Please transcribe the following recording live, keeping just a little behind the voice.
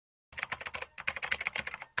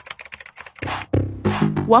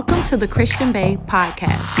Welcome to the Christian Bae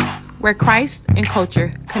podcast, where Christ and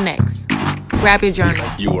culture connects. Grab your journal.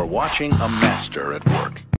 You are watching a master at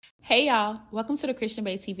work. Hey y'all, welcome to the Christian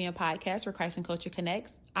Bae TV and podcast, where Christ and culture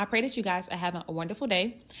connects. I pray that you guys are having a wonderful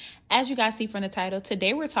day. As you guys see from the title,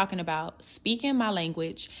 today we're talking about speaking my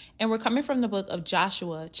language, and we're coming from the book of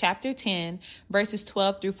Joshua, chapter 10, verses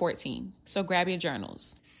 12 through 14. So grab your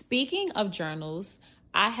journals. Speaking of journals,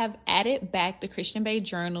 I have added back the Christian Bae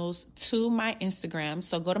journals to my Instagram.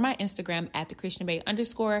 So go to my Instagram at the Christian Bae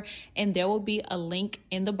 _, and there will be a link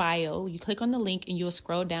in the bio. You click on the link and you'll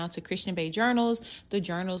scroll down to Christian Bae journals. The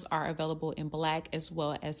journals are available in black as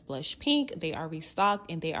well as blush pink. They are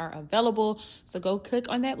restocked and they are available. So go click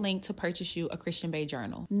on that link to purchase you a Christian Bae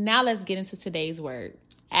journal. Now let's get into today's word.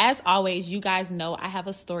 As always, you guys know I have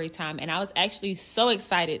a story time, and I was actually so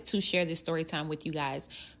excited to share this story time with you guys.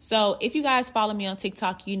 So if you guys follow me on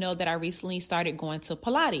TikTok, you know that I recently started going to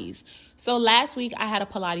Pilates. So last week I had a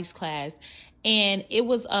Pilates class, and it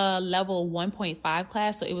was a level 1.5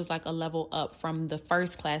 class. So it was like a level up from the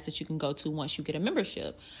first class that you can go to once you get a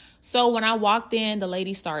membership. So when I walked in, the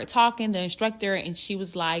lady started talking, the instructor, and she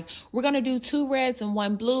was like, we're going to do 2 reds and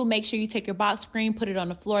 1 blue. Make sure you take your box screen, put it on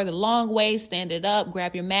the floor the long way, stand it up,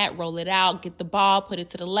 grab your mat, roll it out, get the ball, put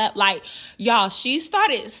it to the left. Like, y'all, she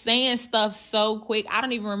started saying stuff so quick. I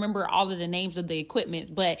don't even remember all of the names of the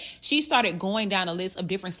equipment, but she started going down a list of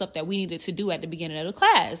different stuff that we needed to do at the beginning of the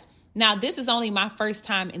class. Now, this is only my first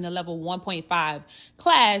time in the level 1.5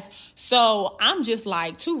 class. So I'm just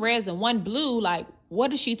like 2 reds and 1 blue, like,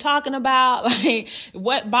 what is she talking about? Like,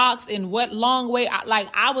 what box and what long way?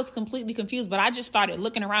 I was completely confused, but I just started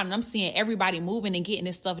looking around and I'm seeing everybody moving and getting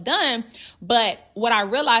this stuff done. But what I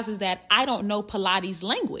realized is that I don't know Pilates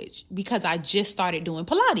language because I just started doing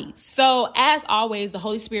Pilates. So as always, the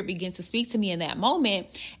Holy Spirit began to speak to me in that moment.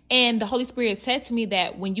 And the Holy Spirit said to me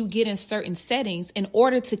that when you get in certain settings, in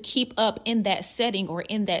order to keep up in that setting or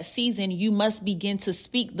in that season, you must begin to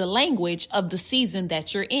speak the language of the season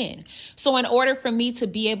that you're in. So in order for me to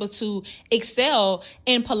be able to excel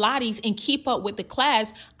in Pilates and keep up with the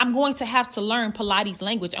class, I'm going to have to learn Pilates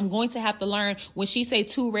language. I'm going to have to learn when she say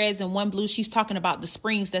 2 reds and 1 blue, she's talking about the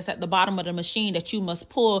springs that's at the bottom of the machine that you must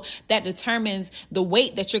pull that determines the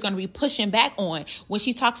weight that you're going to be pushing back on. When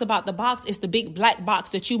she talks about the box, it's the big black box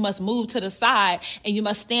that you must move to the side and you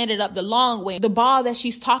must stand it up the long way. The ball that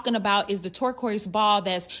she's talking about is the turquoise ball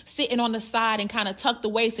that's sitting on the side and kind of tucked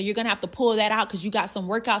away. So you're going to have to pull that out because you got some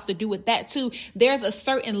workouts to do with that too. There's a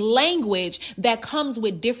certain language that comes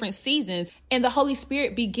with different seasons. And the Holy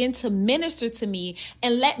Spirit began to minister to me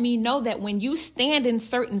and let me know that when you stand in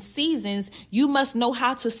certain seasons, you must know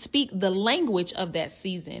how to speak the language of that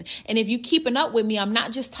season. And if you're keeping up with me, I'm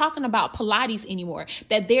not just talking about Pilates anymore,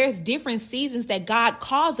 that there's different seasons that God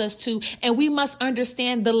calls us to, and we must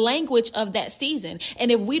understand the language of that season.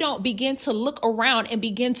 And if we don't begin to look around and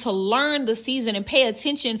begin to learn the season and pay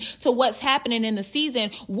attention to what's happening in the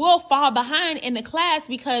season, we'll fall behind in the class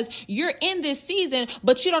because you're in this season,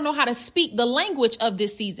 but you don't know how to speak the language of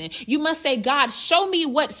this season. You must say, God, show me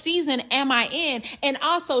what season am I in, and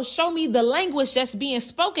also show me the language that's being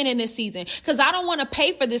spoken in this season, because I don't want to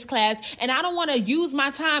pay for this class and I don't want to use my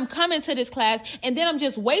time coming to this class and then I'm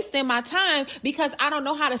just wasting my time because I don't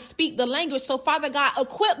know how to speak the language. So Father God,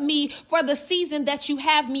 equip me for the season that you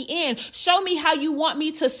have me in. Show me how you want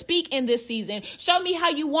me to speak in this season. Show me how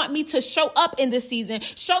you want me to show up in this season.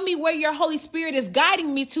 Show me where your Holy Spirit is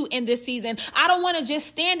guiding me to in this season. I don't want to just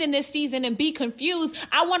stand in this season and be confused.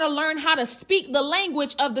 I want to learn how to speak the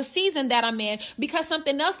language of the season that I'm in, because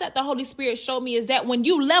something else that the Holy Spirit showed me is that when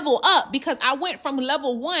you level up, because I went from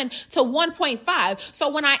level 1 to 1.5. So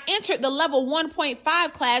when I entered the level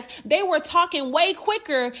 1.5 class, they were talking way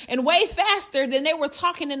quicker and way faster than they were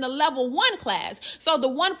talking in the level 1 class. So the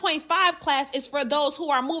 1.5 class is for those who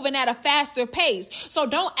are moving at a faster pace. So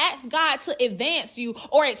don't ask God to advance you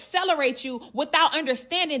or accelerate you without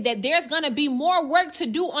understanding that there's going to be more work to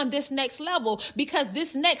do on this next level, because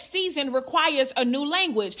this next season requires a new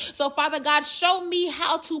language. So Father God, show me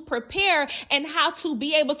how to prepare and how to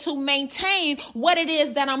be able to maintain what it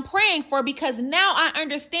is that I'm praying for, because now I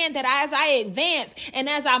understand that as I advance and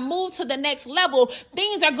as I move to the next level,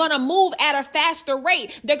 things are going to move at a faster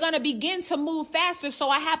rate. They're going to begin to move faster. So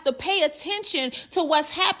I have to pay attention to what's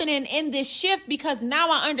happening in this shift, because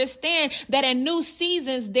now I understand that in new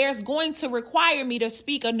seasons, there's going to require me to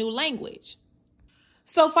speak a new language.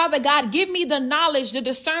 So Father God, give me the knowledge, the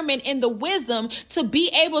discernment, and the wisdom to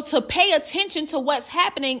be able to pay attention to what's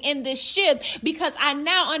happening in this shift, because I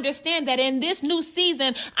now understand that in this new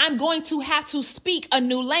season, I'm going to have to speak a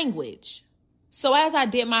new language. So as I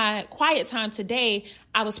did my quiet time today,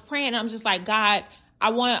 I was praying. I'm just like, God, I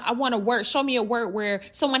want a word. Show me a word where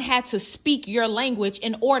someone had to speak your language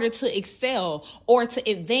in order to excel or to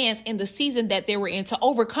advance in the season that they were in, to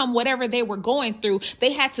overcome whatever they were going through.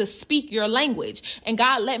 They had to speak your language. And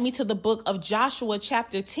God led me to the book of Joshua,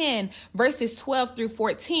 chapter 10, verses 12 through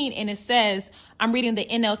 14. And it says, I'm reading the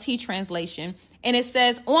NLT translation. And it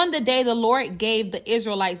says, on the day the Lord gave the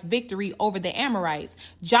Israelites victory over the Amorites,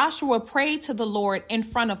 Joshua prayed to the Lord in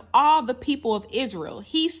front of all the people of Israel.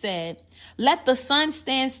 He said, let the sun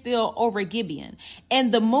stand still over Gibeon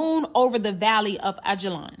and the moon over the valley of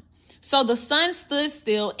Ajalon. So the sun stood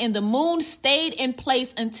still and the moon stayed in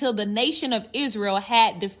place until the nation of Israel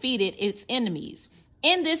had defeated its enemies.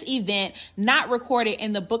 In this event, not recorded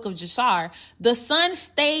in the book of Jashar, the sun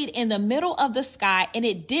stayed in the middle of the sky and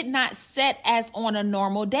it did not set as on a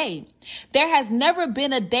normal day. There has never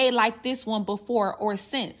been a day like this one before or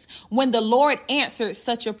since when the Lord answered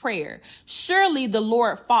such a prayer. Surely the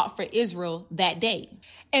Lord fought for Israel that day.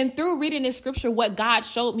 And through reading this scripture, what God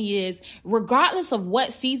showed me is, regardless of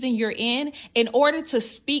what season you're in order to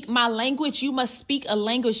speak my language, you must speak a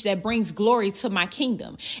language that brings glory to my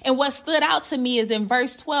kingdom. And what stood out to me is in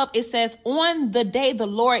verse 12, it says, on the day the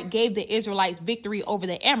Lord gave the Israelites victory over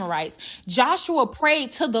the Amorites, Joshua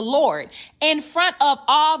prayed to the Lord in front of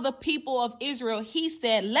all the people of Israel. He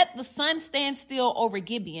said, let the sun stand still over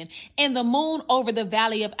Gibeon and the moon over the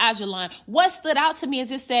valley of Ajalon. What stood out to me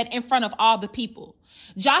is it said in front of all the people.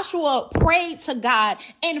 Joshua prayed to God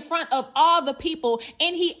in front of all the people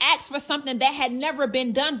and he asked for something that had never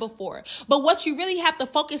been done before. But what you really have to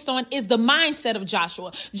focus on is the mindset of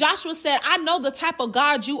Joshua. Joshua said, I know the type of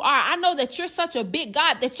God you are. I know that you're such a big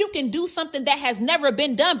God that you can do something that has never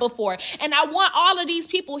been done before. And I want all of these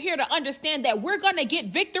people here to understand that we're going to get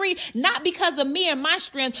victory, not because of me and my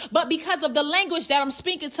strength, but because of the language that I'm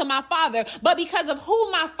speaking to my Father, but because of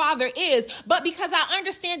who my Father is, but because I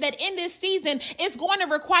understand that in this season, it's going to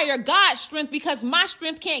require God's strength because my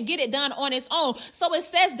strength can't get it done on its own. So it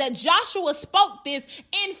says that Joshua spoke this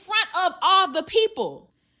in front of all the people.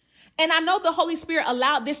 And I know the Holy Spirit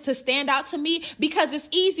allowed this to stand out to me because it's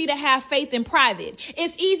easy to have faith in private.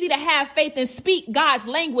 It's easy to have faith and speak God's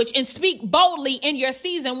language and speak boldly in your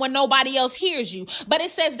season when nobody else hears you. But it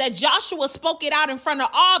says that Joshua spoke it out in front of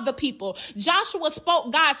all the people. Joshua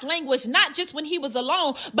spoke God's language, not just when he was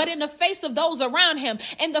alone, but in the face of those around him,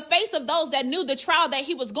 in the face of those that knew the trial that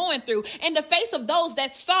he was going through, in the face of those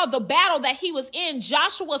that saw the battle that he was in.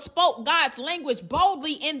 Joshua spoke God's language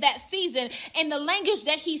boldly in that season. And the language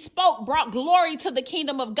that he spoke brought glory to the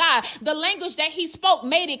kingdom of God. The language that he spoke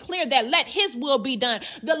made it clear that let his will be done.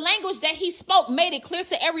 The language that he spoke made it clear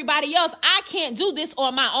to everybody else, I can't do this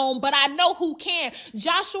on my own, but I know who can.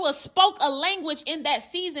 Joshua spoke a language in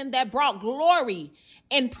that season that brought glory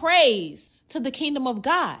and praise to the kingdom of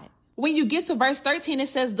God. When you get to verse 13, it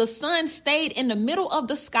says the sun stayed in the middle of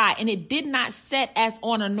the sky and it did not set as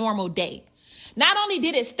on a normal day. Not only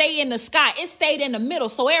did it stay in the sky, it stayed in the middle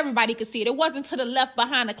so everybody could see it. It wasn't to the left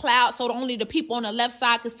behind the cloud so only the people on the left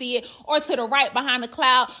side could see it, or to the right behind the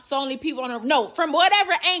cloud so only people on the... No, from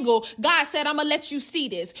whatever angle, God said, I'm going to let you see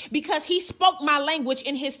this because he spoke my language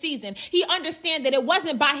in his season. He understand that it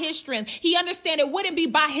wasn't by his strength. He understand it wouldn't be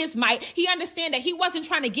by his might. He understand that he wasn't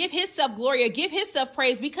trying to give himself glory or give himself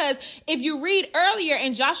praise, because if you read earlier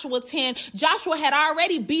in Joshua 10, Joshua had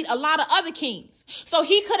already beat a lot of other kings. So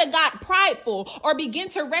he could have got prideful or begin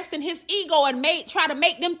to rest in his ego and try to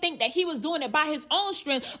make them think that he was doing it by his own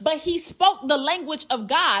strength. But he spoke the language of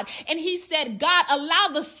God and he said, God, allow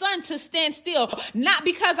the sun to stand still. Not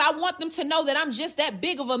because I want them to know that I'm just that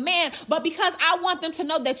big of a man, but because I want them to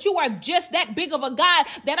know that you are just that big of a God,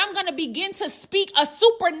 that I'm going to begin to speak a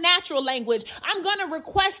supernatural language. I'm going to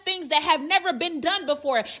request things that have never been done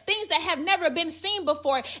before, things that have never been seen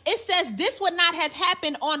before. It says this would not have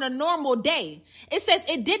happened on a normal day. It says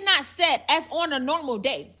it did not set as on a normal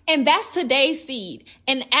day. And that's today's seed,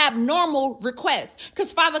 an abnormal request.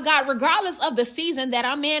 Because Father God, regardless of the season that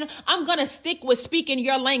I'm in, I'm going to stick with speaking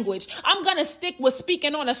your language. I'm going to stick with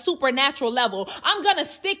speaking on a supernatural level. I'm going to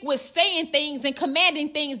stick with saying things and commanding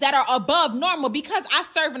things that are above normal because I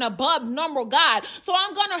serve an above normal God. So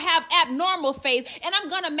I'm going to have abnormal faith and I'm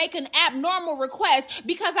going to make an abnormal request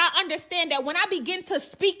because I understand that when I begin to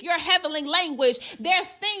speak your heavenly language, there's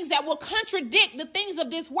things that will contradict the things of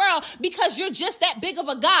this world because you're just that big of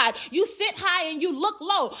a God. You sit high and you look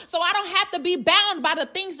low. So I don't have to be bound by the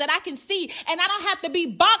things that I can see, and I don't have to be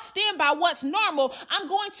boxed in by what's normal. I'm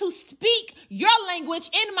going to speak your language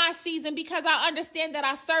in my season because I understand that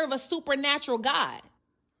I serve a supernatural God.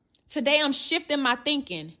 Today I'm shifting my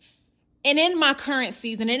thinking, and in my current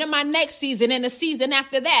season and in my next season and the season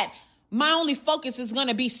after that, My only focus is going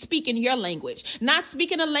to be speaking your language, not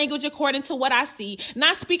speaking a language according to what I see,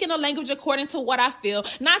 not speaking a language according to what I feel,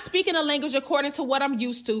 not speaking a language according to what I'm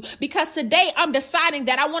used to, because today I'm deciding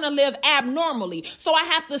that I want to live abnormally. So I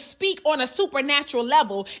have to speak on a supernatural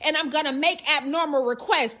level, and I'm going to make abnormal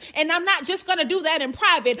requests. And I'm not just going to do that in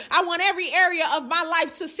private. I want every area of my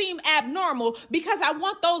life to seem abnormal, because I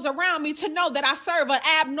want those around me to know that I serve an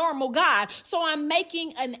abnormal God. So I'm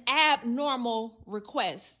making an abnormal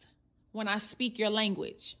request when I speak your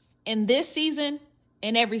language in this season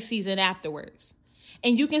and every season afterwards.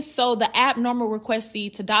 And you can sow the abnormal request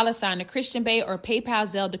seed to $ the Christian Bae or PayPal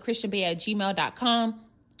Zelle to christianbae@gmail.com.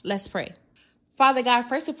 Let's pray. Father God,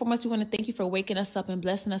 first and foremost, we want to thank you for waking us up and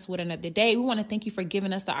blessing us with another day. We want to thank you for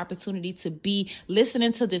giving us the opportunity to be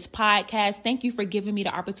listening to this podcast. Thank you for giving me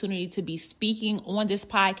the opportunity to be speaking on this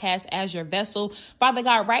podcast as your vessel. Father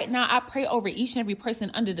God, right now, I pray over each and every person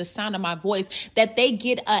under the sound of my voice that they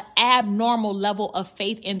get an abnormal level of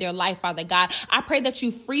faith in their life, Father God. I pray that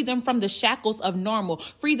you free them from the shackles of normal,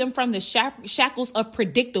 free them from the shackles of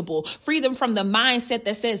predictable, free them from the mindset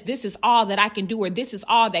that says this is all that I can do or this is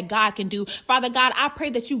all that God can do. Father God, I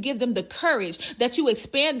pray that you give them the courage, that you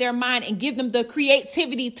expand their mind and give them the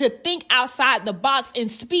creativity to think outside the box and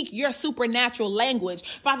speak your supernatural language.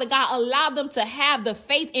 Father God, allow them to have the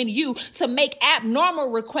faith in you to make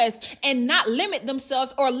abnormal requests and not limit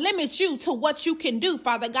themselves or limit you to what you can do.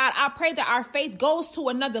 Father God, I pray that our faith goes to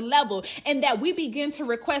another level and that we begin to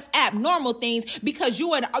request abnormal things, because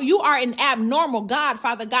you are an abnormal God.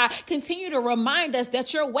 Father God, continue to remind us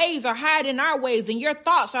that your ways are higher than our ways and your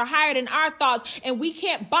thoughts are higher than our thoughts. And we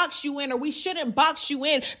can't box you in, or we shouldn't box you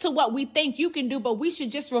in to what we think you can do, but we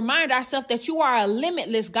should just remind ourselves that you are a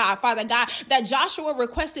limitless God, Father God, that Joshua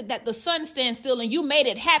requested that the sun stand still and you made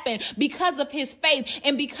it happen because of his faith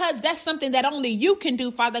and because that's something that only you can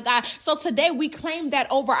do, Father God. So today we claim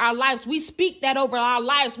that over our lives. We speak that over our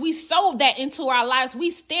lives. We sow that into our lives.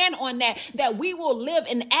 We stand on that we will live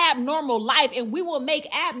an abnormal life and we will make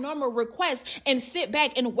abnormal requests and sit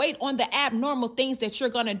back and wait on the abnormal things that you're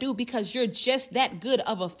going to do, because you're just that good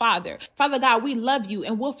of a father. Father God, we love you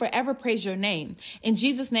and we'll forever praise your name. In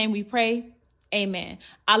Jesus' name we pray. Amen.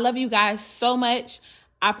 I love you guys so much.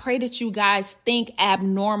 I pray that you guys think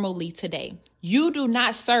abnormally today. You do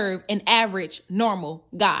not serve an average, normal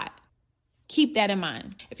God. Keep that in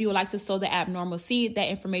mind. If you would like to sow the abnormal seed, that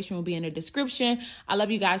information will be in the description. I love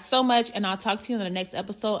you guys so much, and I'll talk to you in the next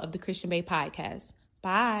episode of the Christian Bae Podcast.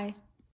 Bye.